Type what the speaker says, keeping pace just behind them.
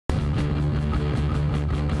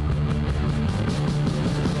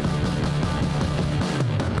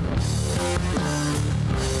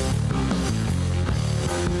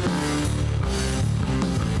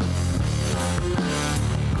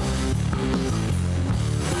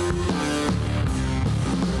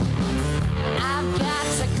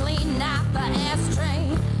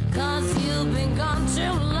You've been gone too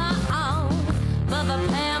long, but the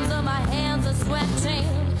palms of my hands are sweating,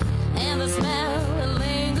 and the smell it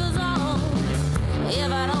lingers on.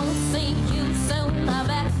 If I don't see you soon, I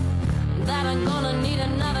bet that I'm gonna need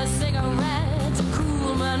another cigarette to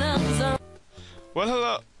cool my nerves. Well,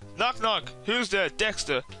 hello. Knock, knock. Who's there?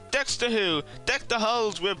 Dexter. Dexter who? Deck the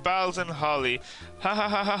halls with bells and holly. Ha ha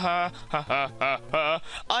ha ha ha ha ha ha ha.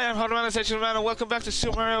 I am Hardman Essential Man, and welcome back to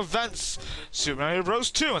Super Mario Advance. Super Mario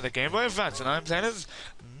Bros. 2 on the Game Boy Advance, and I'm playing as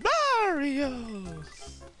Mario.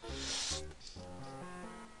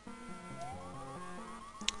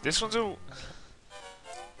 This one's a...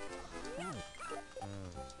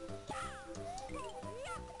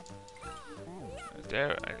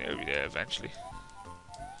 There, I knew it'd be there eventually.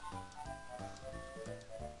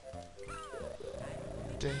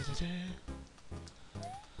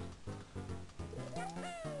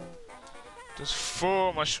 There's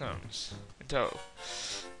 4 mushrooms in total.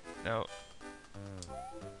 No.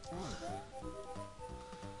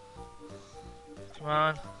 Come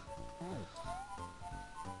on.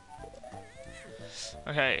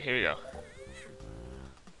 Okay, here we go.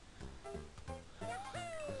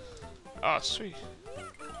 Oh, sweet.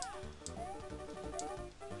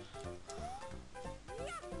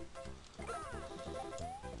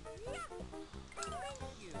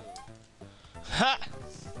 Ha!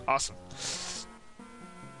 Awesome.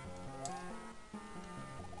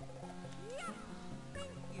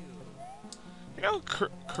 You know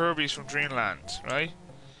Kirby's from Dreamland, right?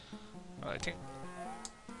 Well, I think...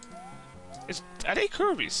 Are they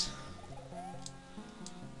Kirby's?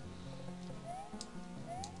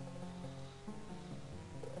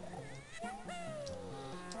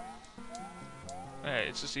 Hey,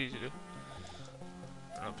 it's just easy to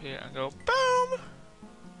run up here and go BOOM!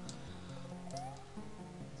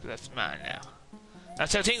 That's mine now.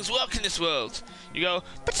 That's how things work in this world. You go,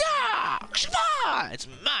 Pata! Shaba! It's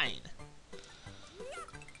mine.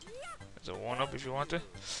 There's a 1-up if you want to. I'm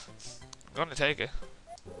gonna take it.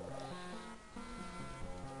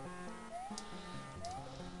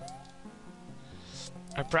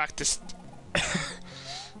 I practiced.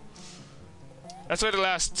 That's why the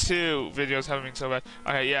last 2 videos haven't been so bad.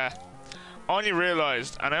 Okay, yeah. I only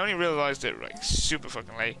realized it like super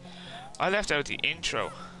fucking late. I left out the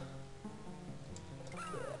intro.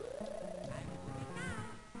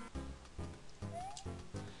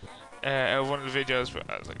 One of the videos, but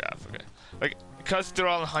I was like, ah, forget. Like, because they're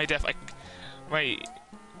all in high def, my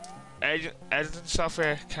editing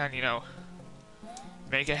software can, you know,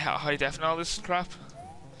 make it high def and all this crap.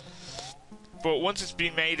 But once it's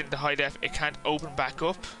been made into high def, it can't open back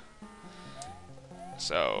up.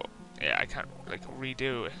 So, yeah, I can't, like,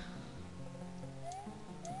 redo it.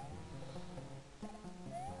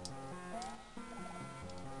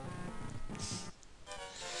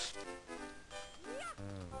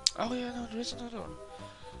 Oh yeah, no, there is another one.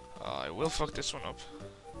 Oh, I will fuck this one up.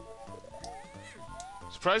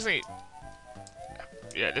 Surprisingly,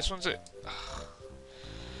 yeah, this one's it.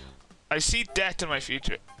 I see death in my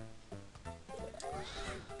future.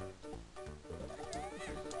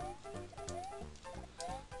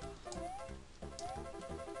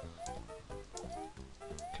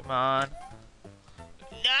 Come on.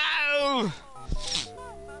 No!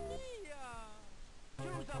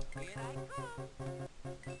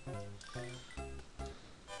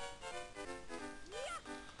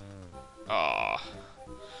 Oh,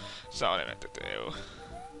 that's not what I meant to do.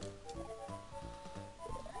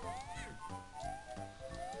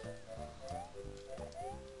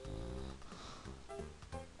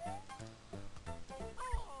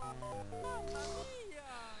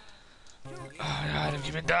 Oh God, I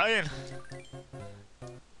keep on dying.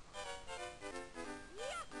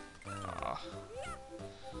 Oh.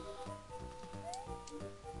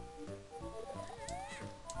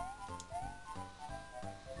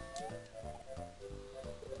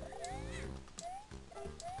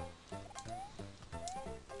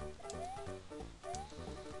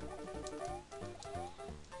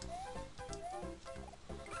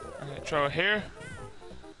 Throw it here.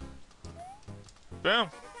 Boom.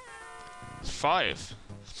 It's 5.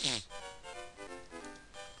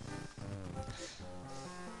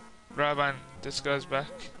 Grab on this guy's back.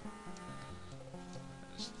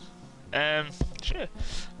 Shit.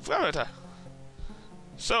 Forgot about that.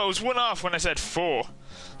 So it was 1 off when I said 4.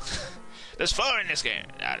 There's 4 in this game.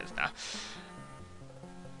 That is not.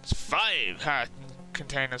 It's 5 heart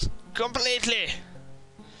containers completely.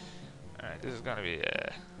 Alright, this is gonna be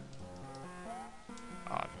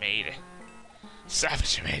oh, I made it.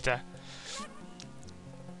 Savage, you made that.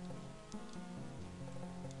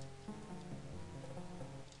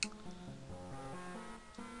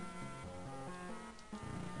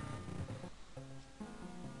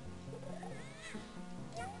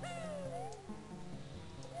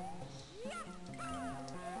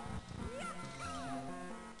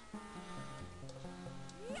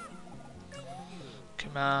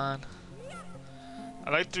 Come on. I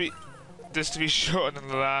like this to be shorter than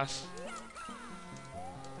the last.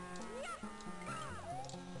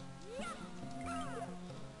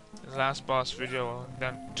 The last boss video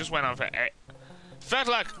then just went on for felt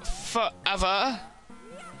like forever.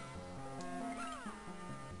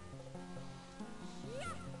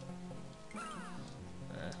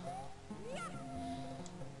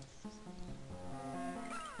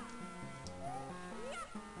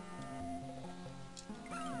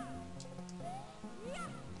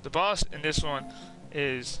 The boss in this one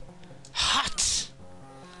is hot.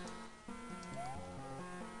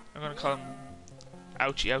 I'm gonna call him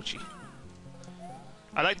Ouchie Ouchie.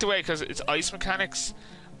 I like the way, because it's ice mechanics,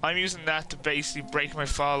 I'm using that to basically break my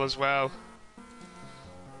fall as well.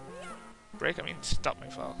 Break, I mean stop my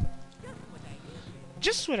fall.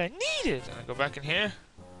 Just what I needed! And I go back in here.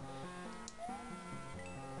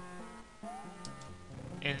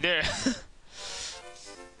 In there.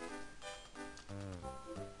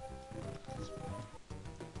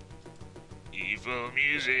 Evil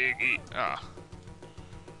music. Ah.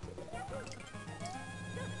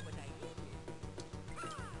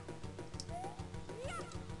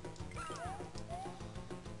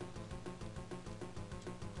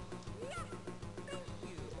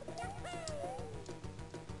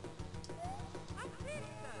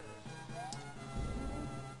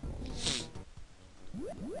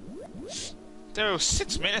 There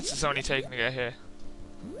 6 minutes it's only taken to get here.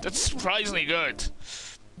 That's surprisingly good.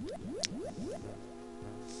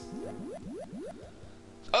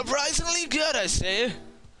 Surprisingly good, I say.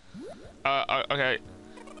 Okay.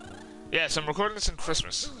 Yes, I'm recording this in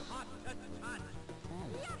Christmas.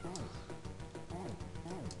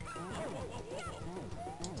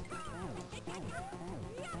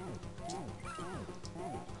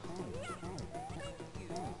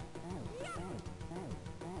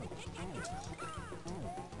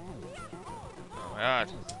 Oh my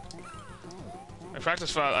god. My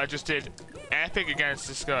practice file, I just did epic against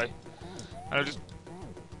this guy. And I just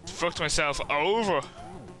fucked myself over.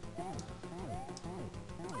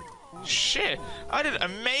 Shit, I did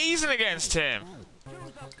amazing against him.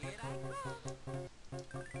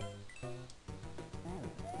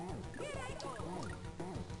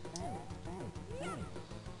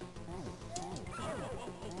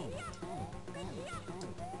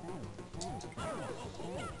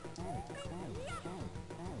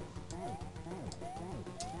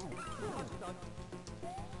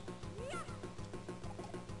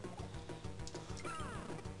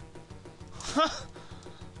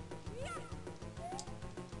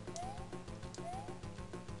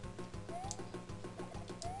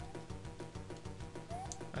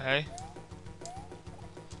 Hey.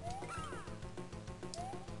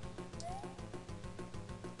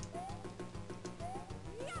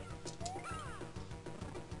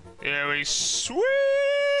 Yeah, we sweet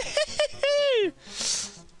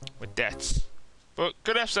with deaths. But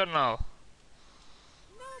good episode and all.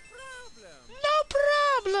 No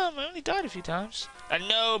problem. I only died a few times. And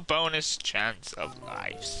no bonus chance of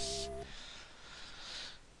lives.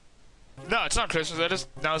 No, it's not Christmas. I just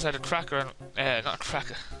noticed I had a cracker and not a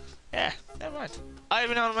cracker. Yeah, never mind. I've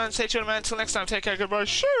been on man. Stay tuned, man. Until next time. Take care. Goodbye.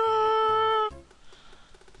 See ya.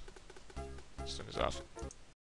 This thing is off.